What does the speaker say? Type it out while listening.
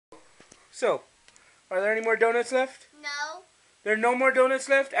So, are there any more donuts left? No. There are no more donuts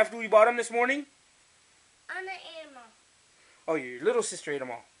left after we bought them this morning? I'm an animal. Oh, your little sister ate them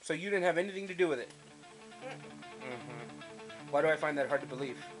all. So you didn't have anything to do with it? Why do I find that hard to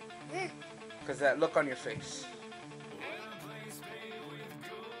believe? Because that look on your face.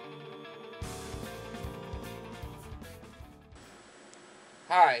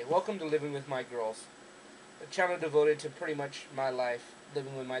 Hi, welcome to Living with My Girls. A channel devoted to pretty much my life.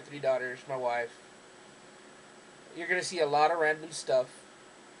 Living with my 3 daughters, my wife. You're going to see a lot of random stuff.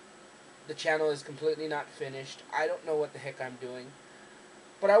 The channel is completely not finished. I don't know what the heck I'm doing.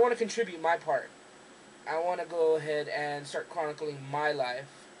 But I want to contribute my part. I want to go ahead and start chronicling my life.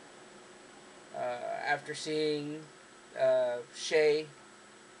 After seeing Shay,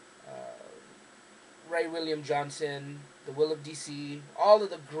 Ray William Johnson, The Will of DC, all of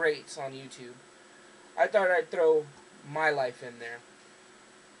the greats on YouTube, I thought I'd throw my life in there.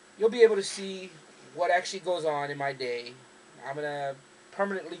 You'll be able to see what actually goes on in my day. I'm going to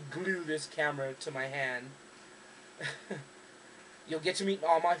permanently glue this camera to my hand. You'll get to meet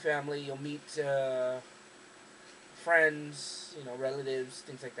all my family. You'll meet friends, relatives,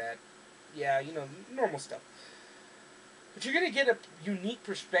 things like that. Yeah, normal stuff. But you're going to get a unique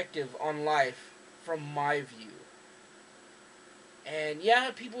perspective on life from my view. And yeah,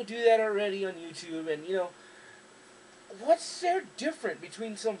 people do that already on YouTube. And, what's there different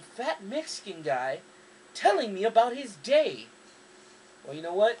between some fat Mexican guy telling me about his day? Well, you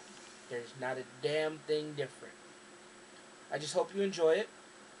know what? There's not a damn thing different. I just hope you enjoy it.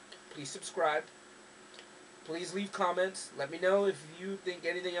 Please subscribe. Please leave comments. Let me know if you think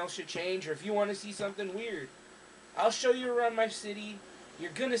anything else should change or if you want to see something weird. I'll show you around my city.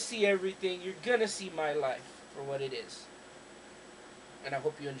 You're going to see everything. You're going to see my life for what it is. And I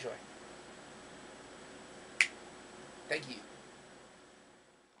hope you enjoy. Thank you.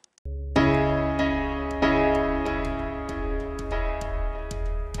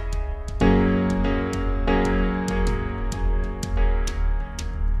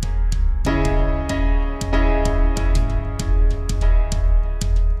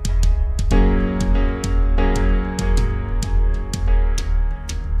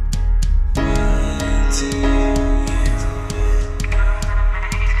 To